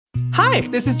Hi,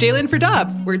 this is Jalen for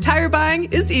Dobbs, where tire buying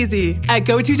is easy. At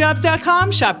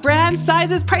GoToDobbs.com, shop brands,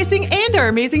 sizes, pricing, and our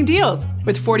amazing deals.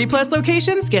 With 40-plus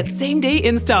locations, get same-day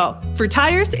install. For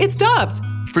tires, it's Dobbs.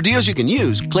 For deals you can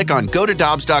use, click on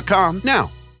GoToDobbs.com now.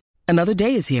 Another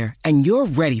day is here, and you're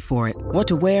ready for it. What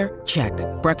to wear? Check.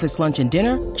 Breakfast, lunch, and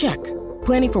dinner? Check.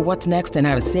 Planning for what's next and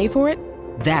how to save for it?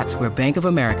 That's where Bank of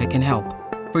America can help.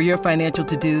 For your financial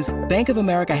to-dos, Bank of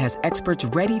America has experts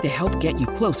ready to help get you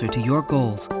closer to your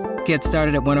goals. Get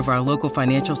started at one of our local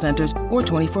financial centers or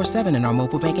 24/7 in our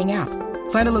mobile banking app.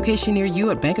 Find a location near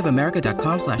you at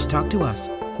bankofamerica.com/talktous.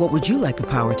 What would you like the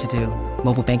power to do?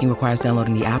 Mobile banking requires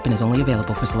downloading the app and is only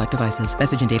available for select devices.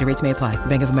 Message and data rates may apply.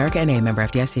 Bank of America N.A., member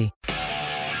FDIC.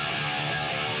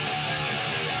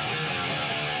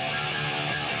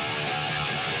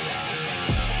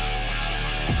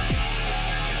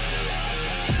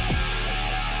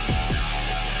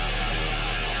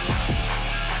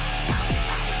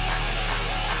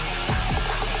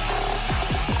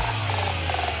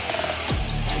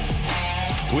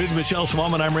 With Michelle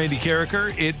Smallman, I'm Randy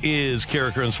Carricker. It is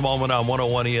Carricker and Smallman on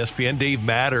 101 ESPN. Dave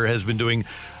Matter has been doing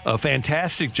a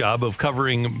fantastic job of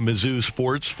covering Mizzou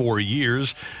sports for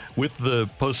years with the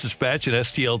Post-Dispatch and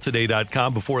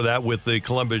STLtoday.com. Before that, with the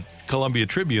Columbia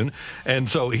Tribune. And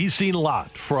so he's seen a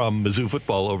lot from Mizzou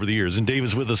football over the years. And Dave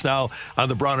is with us now on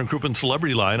the Brown and Crouppen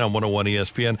Celebrity Line on 101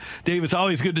 ESPN. Dave, it's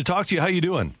always good to talk to you. How you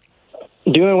doing?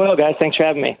 Doing well, guys. Thanks for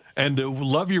having me. And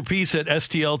love your piece at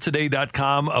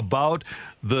STLtoday.com about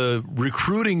the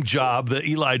recruiting job that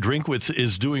Eli Drinkwitz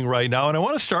is doing right now. And I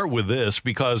want to start with this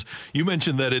because you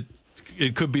mentioned that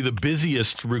it could be the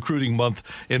busiest recruiting month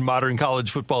in modern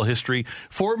college football history.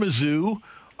 For Mizzou,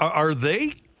 are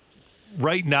they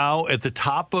right now at the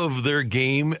top of their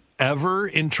game ever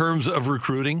in terms of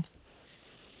recruiting?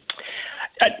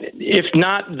 If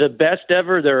not the best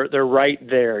ever, they're right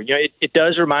there. You know, it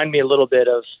does remind me a little bit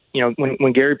of, you know,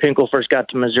 when Gary Pinkel first got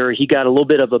to Missouri, he got a little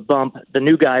bit of a bump, the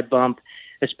new guy bump,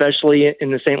 especially in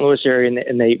the St. Louis area,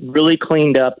 and they really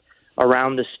cleaned up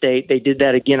around the state. They did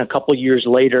that again a couple years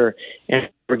later, and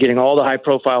we're getting all the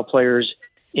high-profile players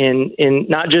in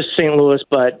not just St. Louis,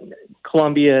 but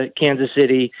Columbia, Kansas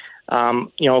City,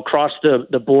 you know, across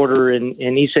the border in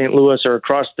East St. Louis or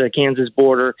across the Kansas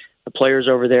border. The players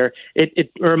over there.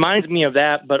 It reminds me of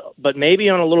that, but maybe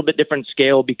on a little bit different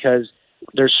scale because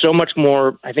there's so much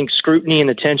more, I think, scrutiny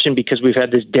and attention because we've had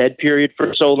this dead period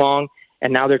for so long,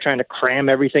 and now they're trying to cram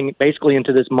everything basically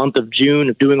into this month of June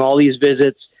of doing all these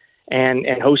visits and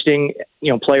hosting,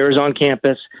 you know, players on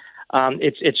campus.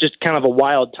 It's just kind of a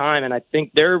wild time, and I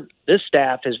think this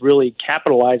staff is really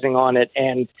capitalizing on it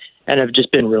and have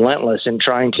just been relentless in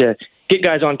trying to get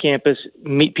guys on campus,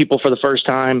 meet people for the first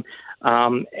time.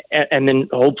 And then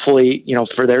hopefully, you know,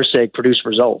 for their sake, produce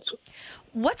results.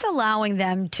 What's allowing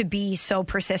them to be so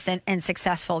persistent and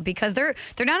successful? Because they're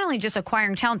not only just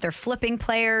acquiring talent, they're flipping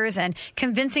players and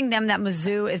convincing them that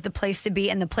Mizzou is the place to be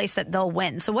and the place that they'll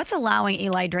win. So what's allowing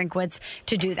Eli Drinkwitz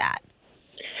to do that?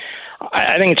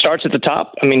 I think it starts at the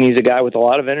top. I mean, he's a guy with a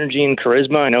lot of energy and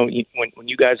charisma. I know when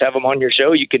you guys have him on your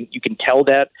show, you can tell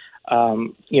that.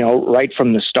 You know, right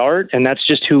from the start, and that's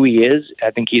just who he is.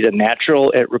 I think he's a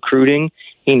natural at recruiting.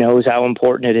 He knows how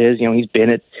important it is. You know, he's been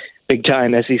at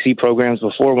big-time SEC programs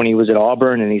before when he was at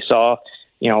Auburn, and he saw,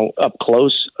 you know, up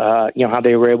close, you know, how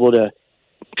they were able to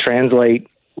translate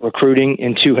recruiting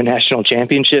into a national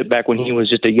championship back when he was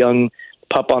just a young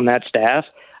pup on that staff.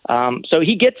 So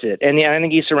he gets it, and yeah, I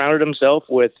think he surrounded himself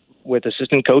with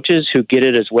assistant coaches who get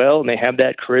it as well, and they have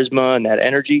that charisma and that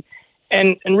energy.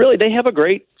 And really, they have a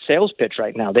great sales pitch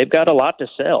right now. They've got a lot to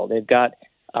sell. They've got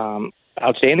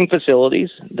outstanding facilities.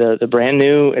 The brand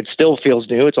new, it still feels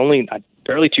new. It's only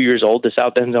barely 2 years old, the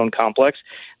South End Zone Complex.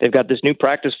 They've got this new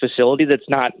practice facility that's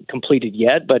not completed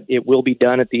yet, but it will be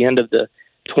done at the end of the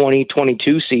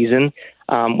 2022 season,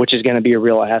 which is going to be a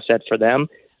real asset for them.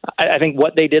 I think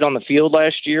what they did on the field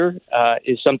last year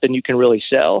is something you can really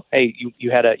sell. Hey,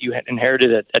 you had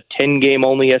inherited a 10-game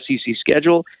only SEC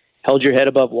schedule. Held your head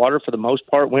above water for the most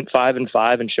part, went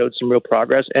 5-5 and showed some real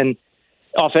progress. And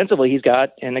offensively, he's got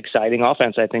an exciting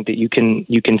offense. I think that you can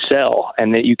sell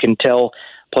and that you can tell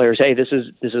players, hey, this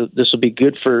will be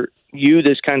good for you,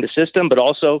 this kind of system, but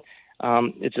also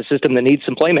it's a system that needs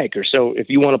some playmakers. So if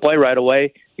you want to play right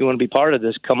away, you want to be part of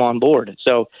this, come on board.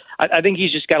 So I think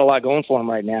he's just got a lot going for him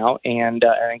right now, and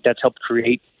I think that's helped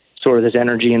create sort of this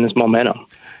energy and this momentum.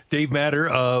 Dave Matter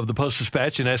of the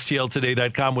Post-Dispatch and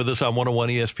STLtoday.com with us on 101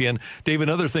 ESPN. Dave,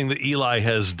 another thing that Eli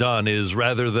has done is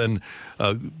rather than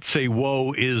say,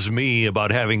 woe is me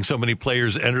about having so many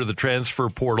players enter the transfer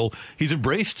portal, he's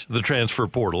embraced the transfer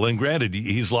portal. And granted,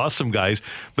 he's lost some guys,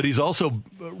 but he's also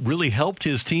really helped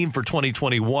his team for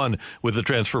 2021 with the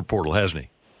transfer portal, hasn't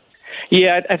he?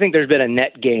 Yeah, I think there's been a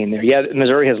net gain there. Yeah,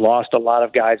 Missouri has lost a lot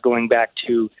of guys going back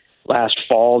to last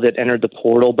fall that entered the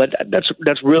portal, but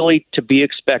that's really to be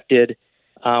expected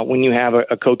when you have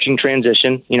a coaching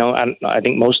transition. You know, I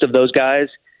think most of those guys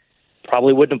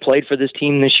probably wouldn't have played for this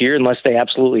team this year unless they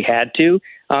absolutely had to.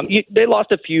 They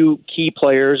lost a few key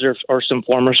players or some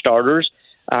former starters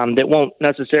that won't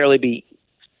necessarily be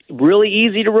really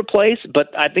easy to replace, but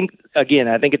I think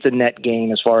it's a net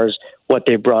gain as far as what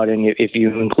they brought in. If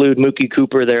you include Mookie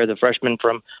Cooper there, the freshman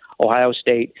from Ohio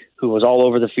State, who was all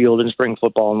over the field in spring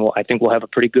football, and I think will have a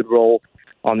pretty good role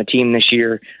on the team this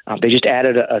year. They just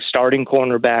added a starting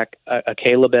cornerback,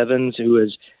 Caleb Evans, who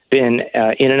has been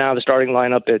in and out of the starting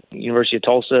lineup at University of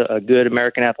Tulsa, a good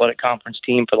American Athletic Conference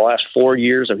team for the last 4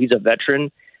 years. So he's a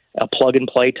veteran, a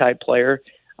plug-and-play type player.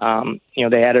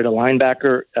 They added a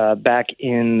linebacker back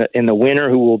in the winter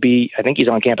who will be, I think he's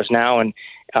on campus now and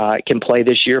can play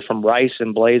this year from Rice,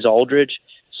 and Blaze Aldridge.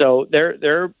 So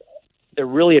they're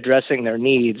really addressing their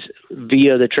needs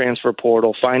via the transfer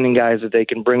portal, finding guys that they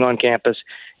can bring on campus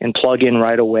and plug in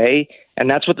right away. And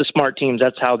that's what the smart teams,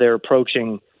 that's how they're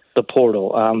approaching the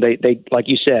portal. They like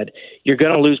you said, you're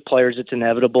going to lose players. It's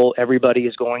inevitable. Everybody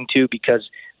is going to, because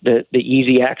the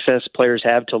easy access players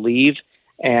have to leave.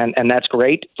 And that's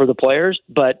great for the players,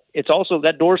 but it's also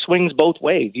that door swings both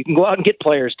ways. You can go out and get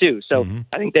players too. So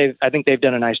I think they've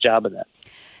done a nice job of that.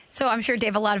 So I'm sure,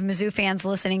 Dave, a lot of Mizzou fans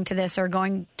listening to this are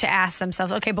going to ask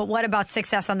themselves, okay, but what about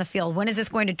success on the field? When is this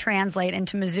going to translate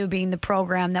into Mizzou being the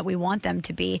program that we want them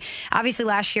to be? Obviously,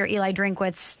 last year, Eli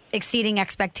Drinkwitz exceeding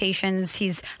expectations.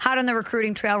 He's hot on the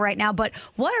recruiting trail right now. But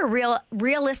what are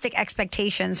realistic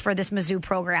expectations for this Mizzou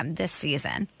program this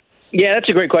season? Yeah, that's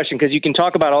a great question, because you can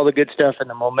talk about all the good stuff and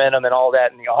the momentum and all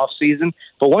that in the off season,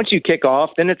 but once you kick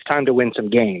off, then it's time to win some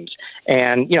games.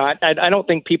 And I don't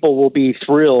think people will be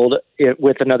thrilled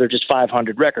with another just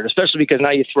 500 record, especially because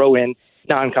now you throw in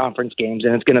non-conference games,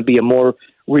 and it's going to be a more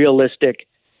realistic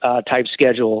type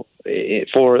schedule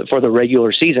for the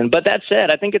regular season. But that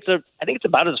said, I think it's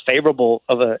about as favorable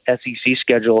of a SEC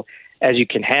schedule as you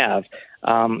can have.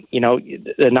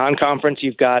 The non-conference,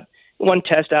 you've got one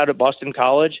test out at Boston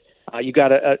College. You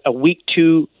got a week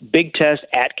 2 big test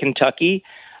at Kentucky.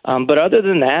 But other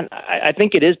than that, I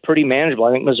think it is pretty manageable.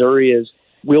 I think Missouri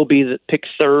will be picked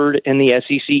 3rd in the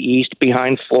SEC East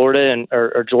behind Florida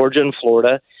or Georgia and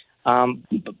Florida.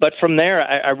 But from there,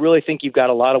 I really think you've got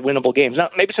a lot of winnable games. Now,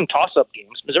 maybe some toss-up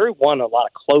games. Missouri won a lot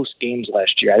of close games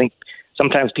last year. I think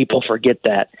sometimes people forget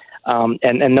that.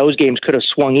 And those games could have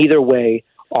swung either way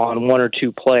on 1 or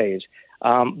 2 plays.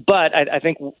 But I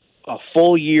think a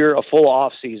full year, a full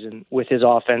off season with his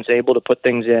offense, able to put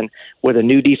things in with a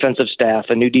new defensive staff,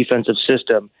 a new defensive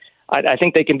system, I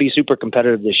think they can be super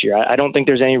competitive this year. I don't think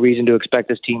there's any reason to expect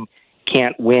this team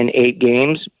can't win 8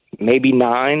 games, maybe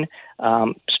 9,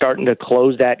 starting to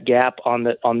close that gap on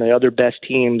the other best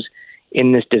teams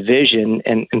in this division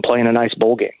and playing a nice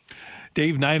bowl game.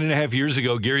 Dave, 9.5 years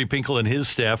ago, Gary Pinkel and his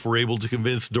staff were able to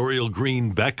convince Dorial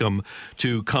Green Beckham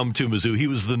to come to Mizzou. He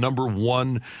was the number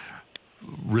 1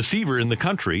 receiver in the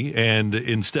country, and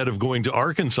instead of going to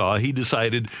Arkansas, he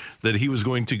decided that he was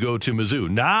going to go to Mizzou.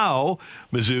 Now,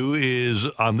 Mizzou is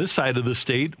on this side of the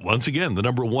state, once again, the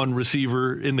number 1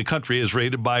 receiver in the country, as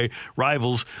rated by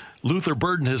rivals. Luther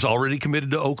Burden has already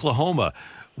committed to Oklahoma.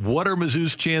 What are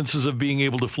Mizzou's chances of being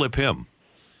able to flip him?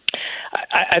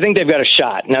 I think they've got a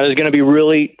shot. Now, there's going to be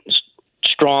really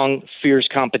strong, fierce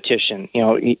competition.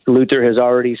 Luther has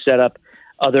already set up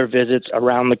other visits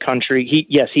around the country.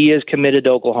 He is committed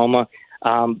to Oklahoma,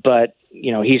 but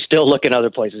he's still looking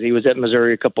other places. He was at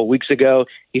Missouri a couple of weeks ago.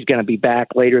 He's going to be back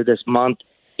later this month.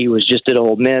 He was just at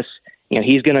Ole Miss.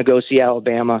 He's going to go see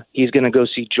Alabama. He's going to go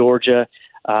see Georgia.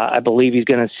 I believe he's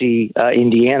going to see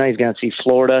Indiana. He's going to see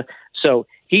Florida. So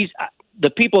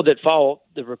the people that follow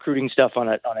the recruiting stuff on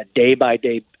a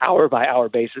day-by-day, hour-by-hour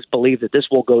basis believe that this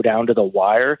will go down to the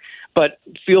wire, but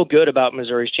feel good about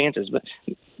Missouri's chances. But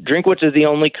Drinkwitz is the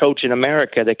only coach in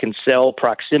America that can sell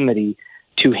proximity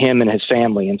to him and his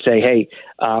family and say, hey,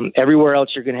 everywhere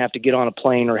else you're going to have to get on a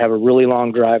plane or have a really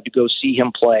long drive to go see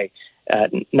him play.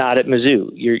 Not at Mizzou.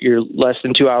 You're less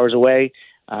than 2 hours away.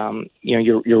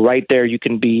 You're right there. You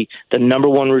can be the number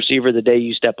 1 receiver the day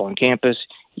you step on campus.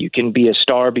 You can be a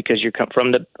star because you come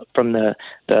from the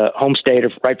home state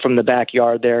or right from the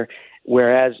backyard there.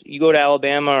 Whereas you go to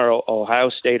Alabama or Ohio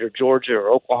State or Georgia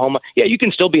or Oklahoma, yeah, you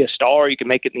can still be a star. You can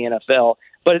make it in the NFL,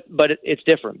 but it's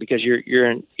different because you're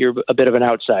a bit of an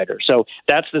outsider. So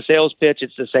that's the sales pitch.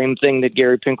 It's the same thing that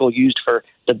Gary Pinkel used for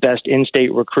the best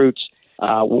in-state recruits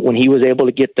when he was able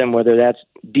to get them, whether that's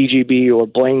DGB or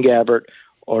Blaine Gabbert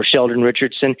or Sheldon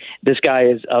Richardson. This guy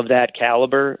is of that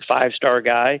caliber, 5-star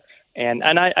guy. And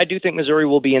I do think Missouri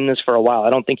will be in this for a while.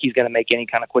 I don't think he's going to make any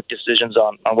kind of quick decisions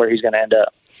on where he's going to end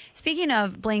up. Speaking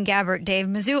of Blaine Gabbert, Dave,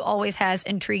 Mizzou always has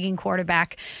intriguing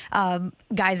quarterback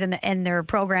guys in their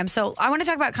program. So I want to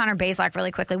talk about Connor Bazelak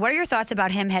really quickly. What are your thoughts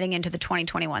about him heading into the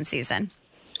 2021 season?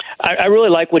 I really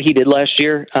like what he did last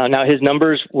year. Now, his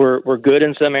numbers were good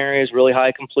in some areas, really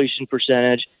high completion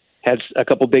percentage, had a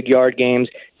couple big yard games,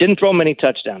 didn't throw many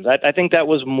touchdowns. I think that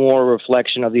was more a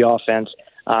reflection of the offense.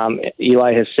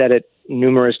 Eli has said it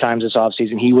numerous times this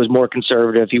offseason. He was more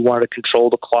conservative. He wanted to control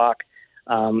the clock,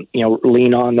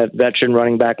 lean on the veteran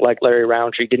running back like Larry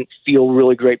Roundtree. Didn't feel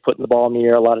really great putting the ball in the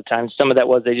air a lot of times. Some of that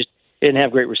was they just didn't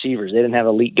have great receivers. They didn't have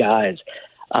elite guys.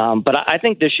 But I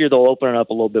think this year they'll open it up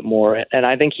a little bit more, and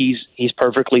I think he's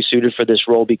perfectly suited for this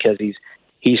role because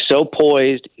he's so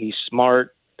poised, he's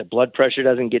smart, the blood pressure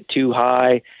doesn't get too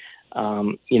high. I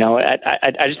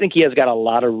just think he has got a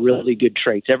lot of really good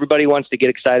traits. Everybody wants to get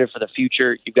excited for the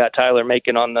future. You've got Tyler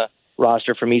Macon on the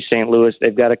roster from East St. Louis.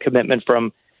 They've got a commitment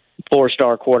from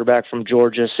 4-star quarterback from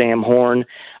Georgia, Sam Horn.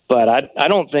 But I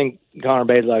don't think Connor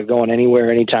Bazelak is going anywhere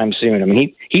anytime soon. I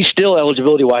mean, he's still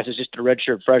eligibility-wise is just a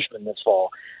redshirt freshman this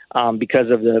fall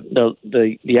because of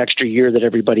the extra year that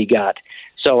everybody got.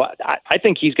 So I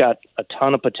think he's got a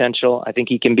ton of potential. I think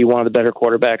he can be one of the better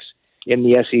quarterbacks in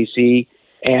the SEC.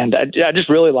 And I just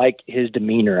really like his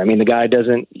demeanor. I mean, the guy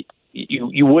doesn't –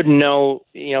 you wouldn't know,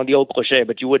 the old cliche,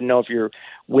 but you wouldn't know if you're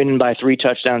winning by 3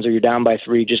 touchdowns or you're down by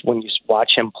 3 just when you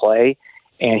watch him play.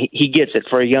 And he gets it.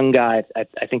 For a young guy,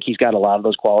 I think he's got a lot of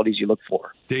those qualities you look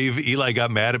for. Dave, Eli got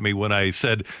mad at me when I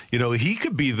said, he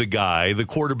could be the guy, the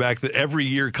quarterback that every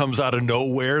year comes out of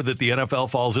nowhere that the NFL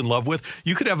falls in love with.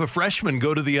 You could have a freshman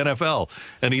go to the NFL.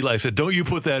 And Eli said, don't you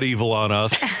put that evil on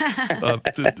us. But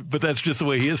that's just the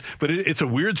way he is. But it's a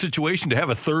weird situation to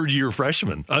have a third-year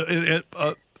freshman.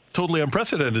 Totally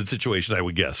unprecedented situation, I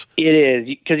would guess. It is,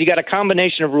 because you got a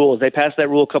combination of rules. They passed that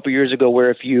rule a couple years ago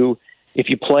where if you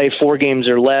play 4 games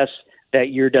or less,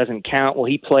 that year doesn't count. Well,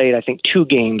 he played, I think, 2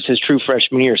 games his true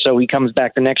freshman year. So he comes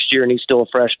back the next year and he's still a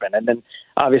freshman. And then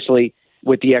obviously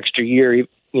with the extra year,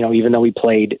 even though he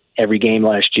played every game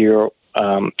last year,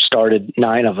 started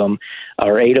 9 of them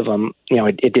or 8 of them,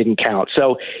 it didn't count.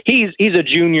 So he's a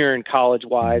junior in college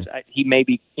wise. He may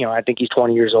be, I think he's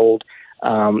 20 years old.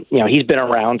 He's been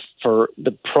around for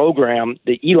the program,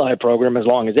 the Eli program, as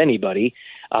long as anybody.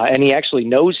 And he actually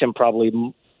knows him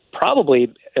probably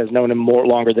has known him more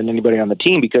longer than anybody on the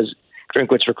team because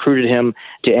Drinkwitz recruited him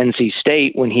to NC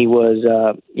State when he was,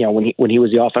 when he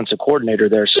was the offensive coordinator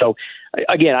there. So,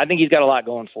 again, I think he's got a lot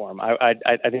going for him. I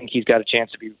think he's got a chance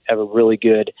to have a really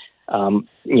good,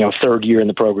 third year in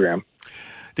the program.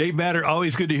 Dave Matter,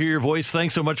 always good to hear your voice.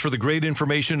 Thanks so much for the great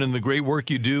information and the great work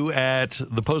you do at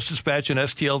the Post-Dispatch and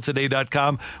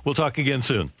STLtoday.com. We'll talk again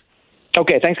soon.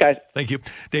 Okay, thanks, guys. Thank you.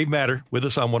 Dave Matter with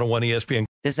us on 101 ESPN.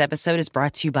 This episode is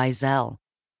brought to you by Zelle.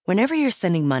 Whenever you're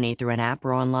sending money through an app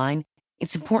or online,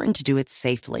 it's important to do it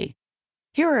safely.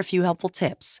 Here are a few helpful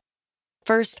tips.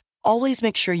 First, always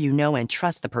make sure you know and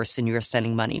trust the person you are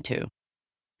sending money to.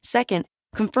 Second,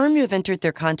 confirm you have entered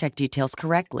their contact details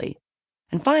correctly.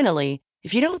 And finally,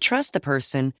 if you don't trust the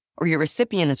person or your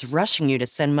recipient is rushing you to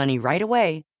send money right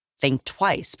away, think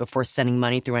twice before sending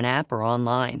money through an app or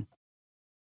online.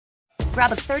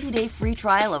 Grab a 30-day free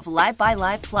trial of Live by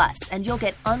Live Plus, and you'll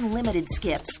get unlimited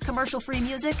skips, commercial-free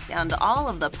music, and all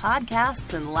of the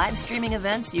podcasts and live streaming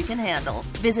events you can handle.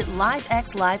 Visit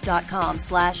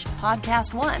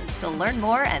livexlive.com/podcast1 to learn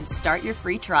more and start your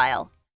free trial.